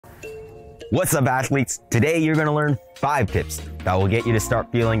What's up, athletes? Today you're going to learn 5 tips that will get you to start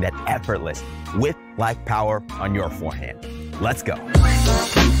feeling that effortless whip-like power on your forehand. Let's go.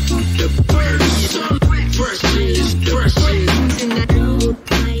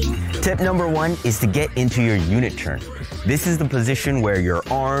 Tip number 1 is to get into your unit turn. This is the position where your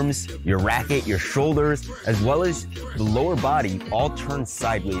arms, your racket, your shoulders, as well as the lower body all turn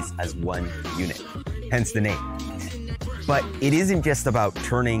sideways as one unit, hence the name. But it isn't just about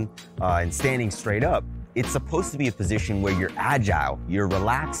turning and standing straight up. It's supposed to be a position where you're agile, you're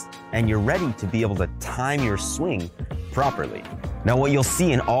relaxed, and you're ready to be able to time your swing properly. Now, what you'll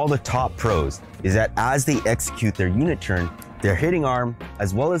see in all the top pros is that as they execute their unit turn, their hitting arm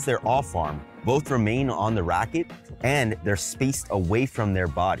as well as their off arm both remain on the racket and they're spaced away from their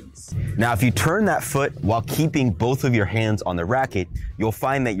bodies. Now, if you turn that foot while keeping both of your hands on the racket, you'll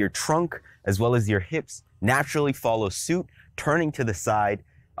find that your trunk as well as your hips naturally follow suit, turning to the side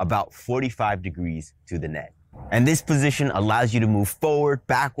about 45 degrees to the net. And this position allows you to move forward,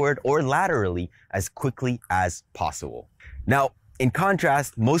 backward, or laterally as quickly as possible. Now, in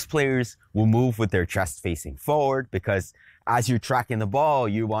contrast, most players will move with their chest facing forward because as you're tracking the ball,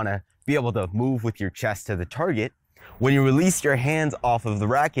 you want to be able to move with your chest to the target. When you release your hands off of the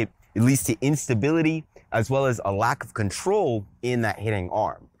racket, it leads to instability as well as a lack of control in that hitting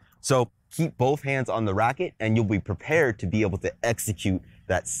arm. So keep both hands on the racket and you'll be prepared to be able to execute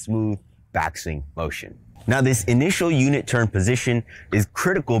that smooth backswing motion. Now, this initial unit turn position is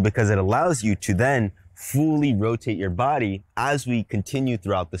critical because it allows you to then fully rotate your body as we continue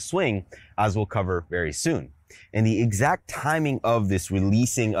throughout the swing, as we'll cover very soon. And the exact timing of this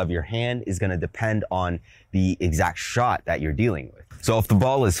releasing of your hand is going to depend on the exact shot that you're dealing with. So if the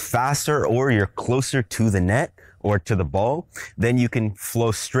ball is faster or you're closer to the net or to the ball, then you can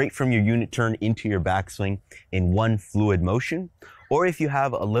flow straight from your unit turn into your backswing in one fluid motion. Or if you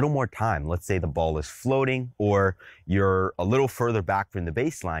have a little more time, let's say the ball is floating or you're a little further back from the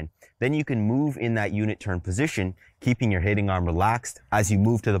baseline, then you can move in that unit turn position, keeping your hitting arm relaxed as you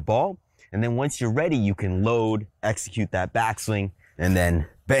move to the ball. And then once you're ready, you can load, execute that backswing, and then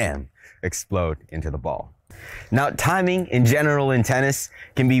bam, explode into the ball. Now, timing in general in tennis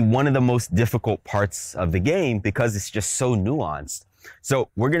can be one of the most difficult parts of the game because it's just so nuanced. So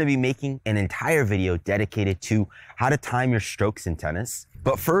we're going to be making an entire video dedicated to how to time your strokes in tennis.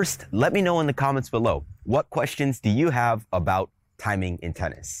 But first, let me know in the comments below, what questions do you have about timing in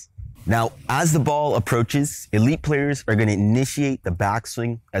tennis? Now, as the ball approaches, elite players are going to initiate the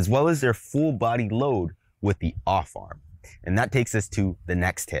backswing as well as their full body load with the off arm. And that takes us to the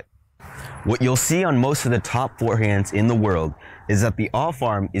next tip. What you'll see on most of the top forehands in the world is that the off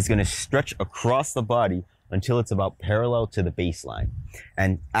arm is going to stretch across the body until it's about parallel to the baseline.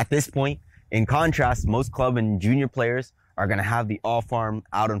 And at this point, in contrast, most club and junior players are going to have the off arm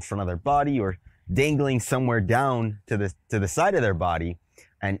out in front of their body or dangling somewhere down to the side of their body.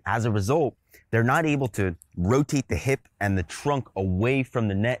 And as a result, they're not able to rotate the hip and the trunk away from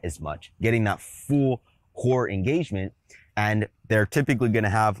the net as much, getting that full core engagement. And they're typically going to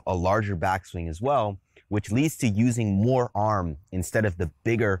have a larger backswing as well, which leads to using more arm instead of the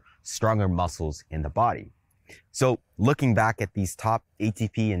bigger, stronger muscles in the body. So looking back at these top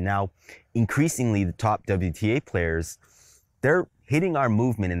ATP and now increasingly the top WTA players, their hitting arm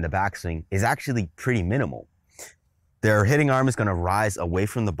movement in the backswing is actually pretty minimal. Their hitting arm is going to rise away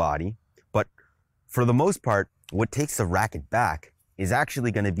from the body, but for the most part, what takes the racket back is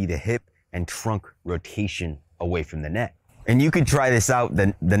actually going to be the hip and trunk rotation away from the net. And you could try this out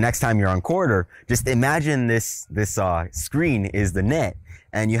the next time you're on court, or just imagine this screen is the net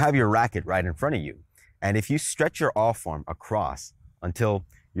and you have your racket right in front of you. And if you stretch your off arm across until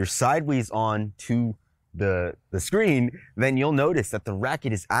you're sideways on to the screen, then you'll notice that the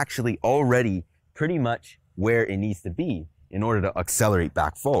racket is actually already pretty much where it needs to be in order to accelerate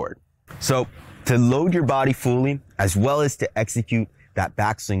back forward. So to load your body fully, as well as to execute that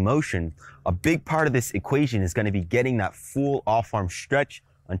backswing motion, a big part of this equation is going to be getting that full off arm stretch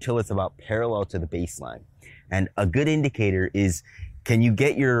until it's about parallel to the baseline. And a good indicator is, can you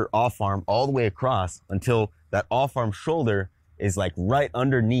get your off arm all the way across until that off arm shoulder is like right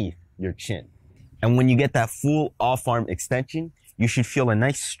underneath your chin? And when you get that full off arm extension, you should feel a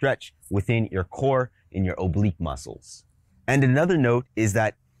nice stretch within your core and your oblique muscles. And another note is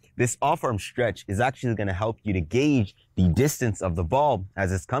that this off arm stretch is actually going to help you to gauge the distance of the ball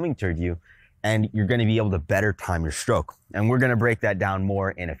as it's coming toward you, and you're going to be able to better time your stroke. And we're going to break that down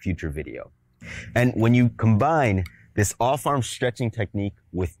more in a future video. And when you combine this off arm stretching technique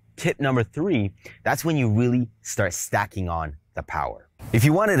with tip number 3, that's when you really start stacking on the power. If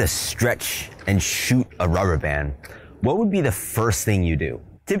you wanted to stretch and shoot a rubber band, what would be the first thing you do?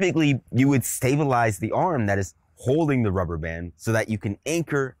 typically you would stabilize the arm that is holding the rubber band so that you can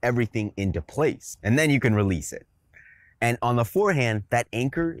anchor everything into place, and then you can release it. And on the forehand, that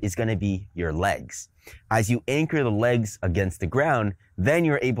anchor is going to be your legs. As you anchor the legs against the ground, then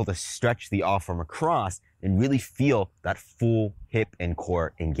you're able to stretch the off arm across and really feel that full hip and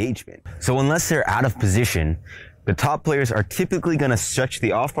core engagement. So unless they're out of position, the top players are typically going to stretch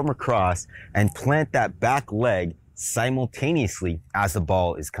the off arm across and plant that back leg simultaneously as the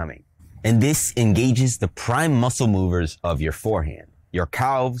ball is coming. And this engages the prime muscle movers of your forehand, your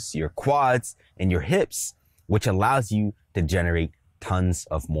calves, your quads, and your hips, which allows you to generate tons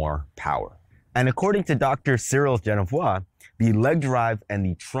of more power. And according to Dr. Cyril Genevois, the leg drive and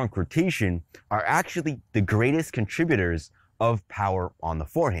the trunk rotation are actually the greatest contributors of power on the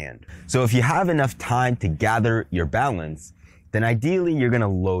forehand. So if you have enough time to gather your balance, then ideally you're going to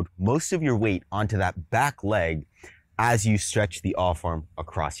load most of your weight onto that back leg as you stretch the off arm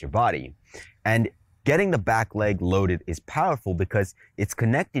across your body. And getting the back leg loaded is powerful because it's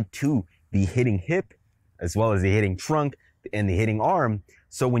connected to the hitting hip as well as the hitting trunk and the hitting arm.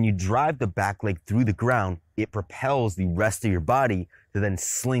 So when you drive the back leg through the ground, it propels the rest of your body to then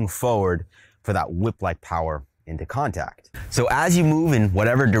sling forward for that whip-like power into contact. So as you move in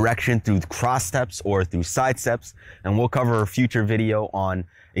whatever direction through cross steps or through side steps, and we'll cover a future video on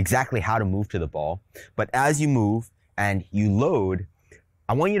exactly how to move to the ball, but as you move and you load,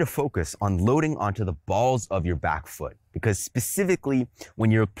 I want you to focus on loading onto the balls of your back foot, because specifically when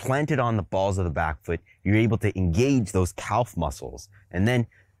you're planted on the balls of the back foot, you're able to engage those calf muscles, and then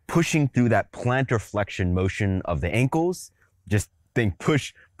pushing through that plantar flexion motion of the ankles, just think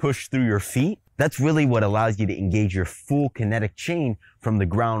push through your feet. That's really what allows you to engage your full kinetic chain from the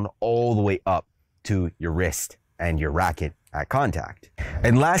ground all the way up to your wrist and your racket at contact.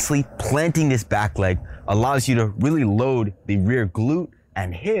 And lastly, planting this back leg allows you to really load the rear glute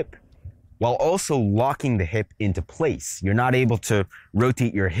and hip while also locking the hip into place. You're not able to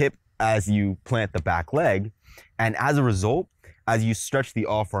rotate your hip as you plant the back leg. And as a result, as you stretch the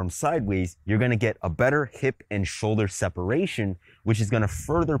off arm sideways, you're going to get a better hip and shoulder separation, which is going to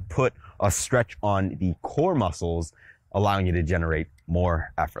further put a stretch on the core muscles, allowing you to generate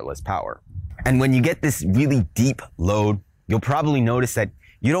more effortless power. And when you get this really deep load, you'll probably notice that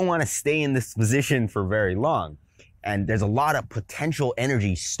you don't want to stay in this position for very long. And there's a lot of potential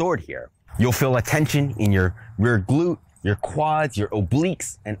energy stored here. You'll feel a tension in your rear glute, your quads, your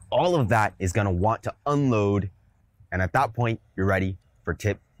obliques, and all of that is going to want to unload. And at that point, you're ready for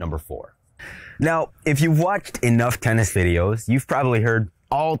tip number 4. Now, if you've watched enough tennis videos, you've probably heard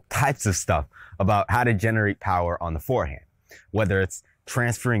all types of stuff about how to generate power on the forehand, whether it's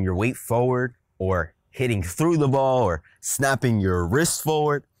transferring your weight forward or hitting through the ball or snapping your wrist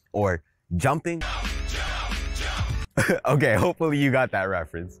forward or jumping. Okay, hopefully you got that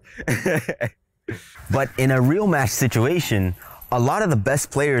reference. But in a real match situation, a lot of the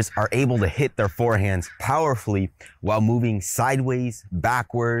best players are able to hit their forehands powerfully while moving sideways,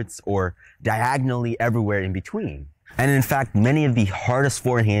 backwards, or diagonally everywhere in between. And in fact, many of the hardest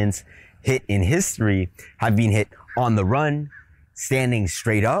forehands hit in history have been hit on the run, standing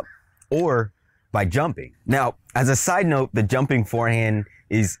straight up, or by jumping. Now, as a side note, the jumping forehand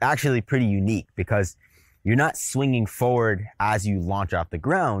is actually pretty unique because you're not swinging forward as you launch off the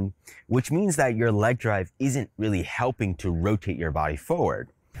ground, which means that your leg drive isn't really helping to rotate your body forward.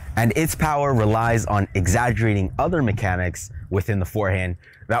 And its power relies on exaggerating other mechanics within the forehand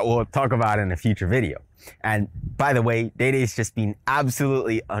that we'll talk about in a future video. And by the way, Day's just been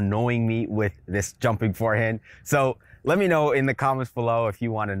absolutely annoying me with this jumping forehand. So let me know in the comments below if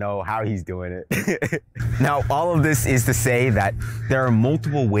you want to know how he's doing it. Now, all of this is to say that there are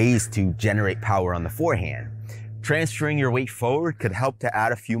multiple ways to generate power on the forehand. Transferring your weight forward could help to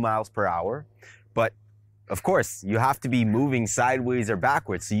add a few miles per hour, but of course, you have to be moving sideways or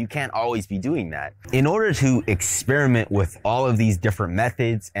backwards, so you can't always be doing that. In order to experiment with all of these different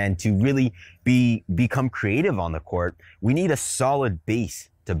methods and to really become creative on the court, we need a solid base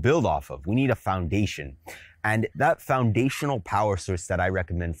to build off of. We need a foundation. And that foundational power source that I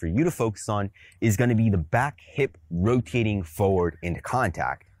recommend for you to focus on is going to be the back hip rotating forward into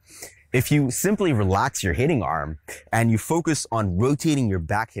contact. If you simply relax your hitting arm and you focus on rotating your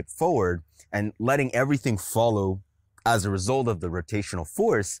back hip forward and letting everything follow as a result of the rotational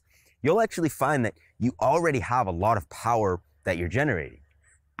force, you'll actually find that you already have a lot of power that you're generating.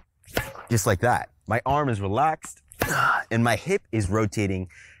 Just like that. My arm is relaxed and my hip is rotating,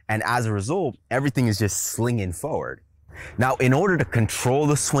 and as a result, everything is just slinging forward. Now, in order to control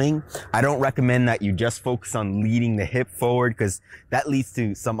the swing, I don't recommend that you just focus on leading the hip forward because that leads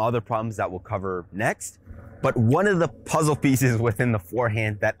to some other problems that we'll cover next. But one of the puzzle pieces within the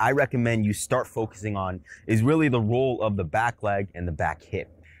forehand that I recommend you start focusing on is really the role of the back leg and the back hip.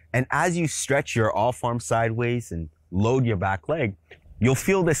 And as you stretch your off arm sideways and load your back leg, you'll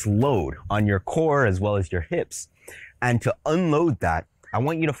feel this load on your core as well as your hips. And to unload that, I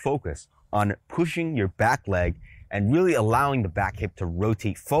want you to focus on pushing your back leg and really allowing the back hip to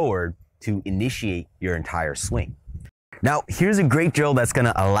rotate forward to initiate your entire swing. Now, here's a great drill that's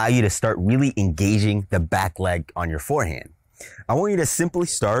gonna allow you to start really engaging the back leg on your forehand. I want you to simply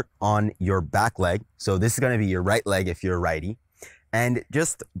start on your back leg. So this is gonna be your right leg if you're a righty, and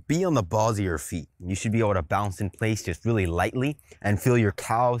just be on the balls of your feet. You should be able to bounce in place just really lightly and feel your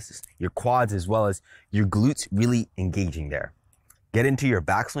calves, your quads, as well as your glutes really engaging there. Get into your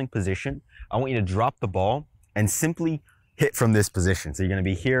backswing position. I want you to drop the ball and simply hit from this position. So you're gonna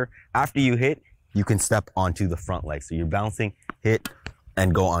be here. After you hit, you can step onto the front leg. So you're bouncing, hit,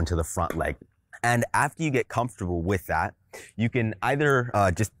 and go onto the front leg. And after you get comfortable with that, you can either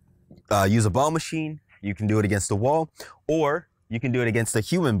use a ball machine, you can do it against the wall, or you can do it against a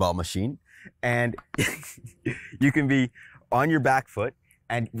human ball machine. And you can be on your back foot,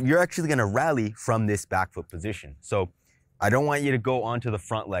 and you're actually gonna rally from this back foot position. So I don't want you to go onto the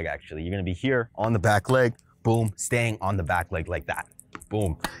front leg actually. You're gonna be here on the back leg, boom, staying on the back leg like that.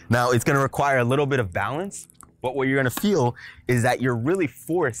 Boom. Now it's gonna require a little bit of balance, but what you're gonna feel is that you're really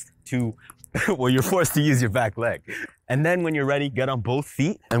forced to, well, you're forced to use your back leg. And then when you're ready, get on both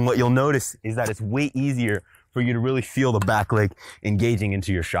feet. And what you'll notice is that it's way easier for you to really feel the back leg engaging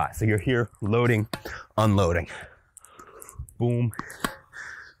into your shot. So you're here loading, unloading. Boom,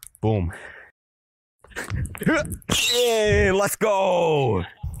 boom. Yeah, let's go.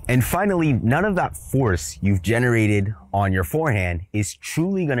 And finally, none of that force you've generated on your forehand is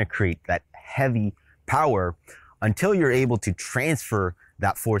truly going to create that heavy power until you're able to transfer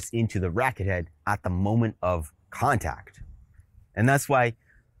that force into the racket head at the moment of contact. And that's why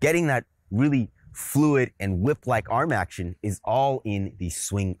getting that really fluid and whip-like arm action is all in the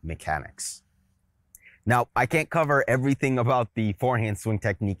swing mechanics. Now, I can't cover everything about the forehand swing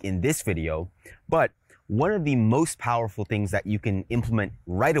technique in this video, but one of the most powerful things that you can implement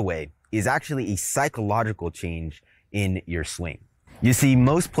right away is actually a psychological change in your swing. You see,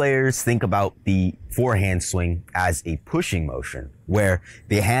 most players think about the forehand swing as a pushing motion, where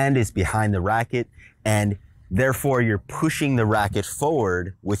the hand is behind the racket and therefore you're pushing the racket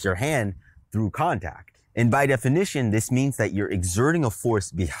forward with your hand through contact. And by definition, this means that you're exerting a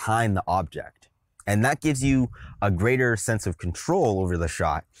force behind the object. And that gives you a greater sense of control over the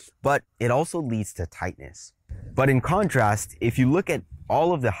shot, but it also leads to tightness. But in contrast, if you look at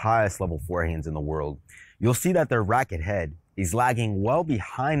all of the highest level forehands in the world, you'll see that their racket head is lagging well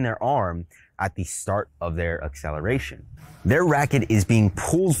behind their arm at the start of their acceleration. Their racket is being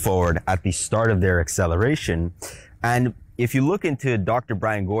pulled forward at the start of their acceleration. And if you look into Dr.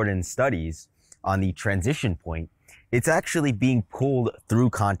 Brian Gordon's studies on the transition point, it's actually being pulled through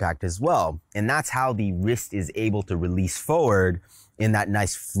contact as well. And that's how the wrist is able to release forward in that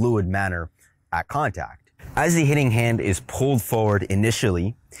nice fluid manner at contact. As the hitting hand is pulled forward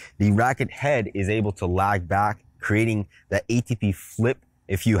initially, the racket head is able to lag back, creating the ATP flip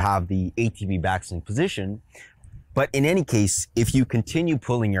if you have the ATP backswing position. But in any case, if you continue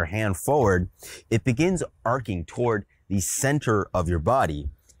pulling your hand forward, it begins arcing toward the center of your body.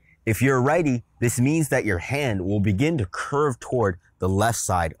 If you're a righty, this means that your hand will begin to curve toward the left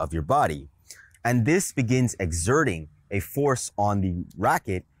side of your body. And this begins exerting a force on the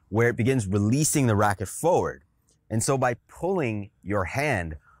racket where it begins releasing the racket forward. And so by pulling your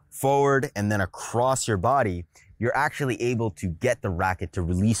hand forward and then across your body, you're actually able to get the racket to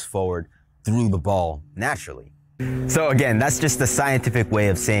release forward through the ball naturally. So again, that's just the scientific way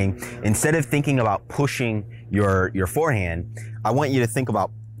of saying, instead of thinking about pushing your forehand, I want you to think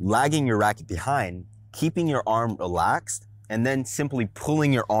about lagging your racket behind, keeping your arm relaxed, and then simply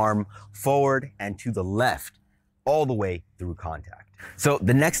pulling your arm forward and to the left all the way through contact. So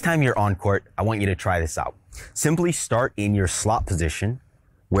the next time you're on court, I want you to try this out. Simply start in your slot position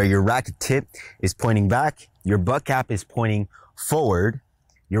where your racket tip is pointing back, your butt cap is pointing forward,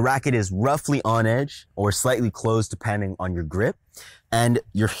 your racket is roughly on edge or slightly closed depending on your grip, and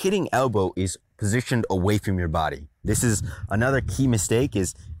your hitting elbow is positioned away from your body. This is another key mistake,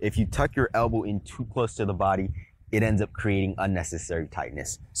 is if you tuck your elbow in too close to the body, it ends up creating unnecessary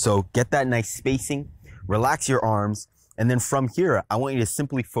tightness. So get that nice spacing, relax your arms, and then from here, I want you to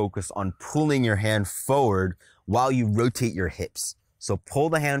simply focus on pulling your hand forward while you rotate your hips. So pull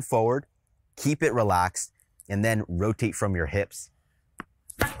the hand forward, keep it relaxed, and then rotate from your hips.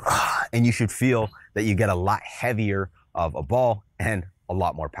 And you should feel that you get a lot heavier of a ball and a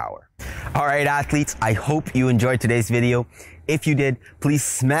lot more power. All right, athletes, I hope you enjoyed today's video. If you did, please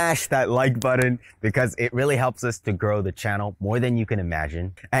smash that like button because it really helps us to grow the channel more than you can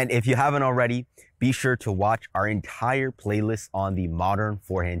imagine. And if you haven't already, be sure to watch our entire playlist on the modern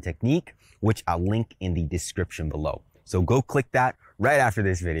forehand technique, which I'll link in the description below. So go click that right after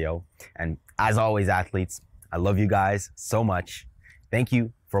this video. And as always, athletes, I love you guys so much. Thank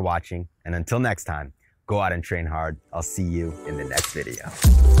you for watching. And until next time, go out and train hard. I'll see you in the next video.